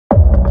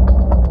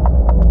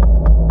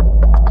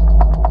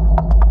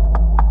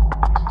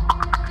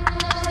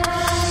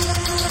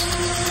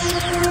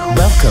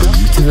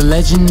to the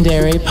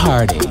legendary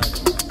party.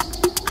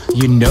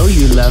 You know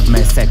you love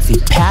my sexy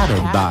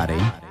paddle body.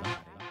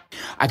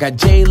 I got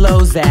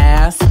J-Lo's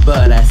ass,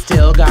 but I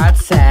still got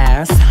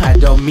sass. I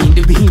don't mean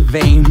to be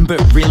vain, but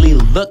really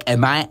look at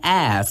my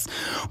ass.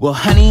 Well,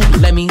 honey,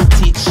 let me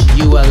teach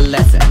you a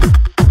lesson,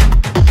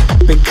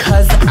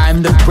 because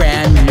I'm the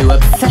brand new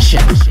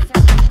obsession.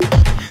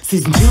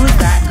 Season 2 is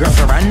that girls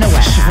are running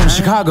away. She's from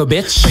Chicago,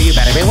 bitch, so you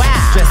better beware.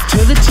 Dressed to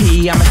the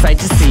T, I'm a sight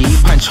to see.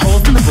 Punch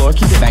holes in the floor,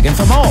 keep it begging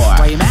for more.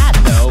 Why you mad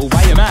though?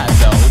 Why you mad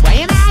though?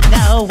 Why you mad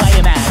though? Why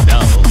you mad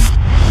though?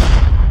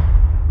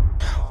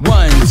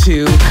 1,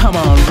 2, come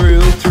on,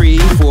 Rue. 3,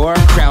 4,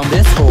 crown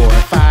this whore.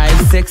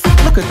 5, 6,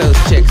 look at those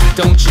chicks.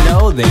 Don't you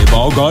know they've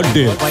all got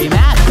dicks? Why you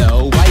mad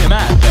though? Why you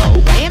mad though?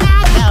 Why you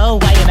mad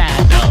though? Why you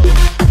mad though?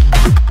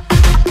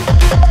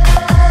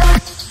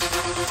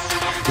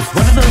 It's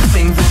one of those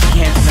things that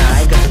you can't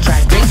deny. Got the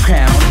drag race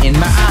crown in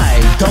my eye.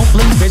 Don't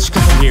blink, bitch,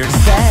 cause I'm here to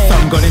stay. So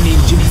I'm gonna need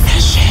Jimmy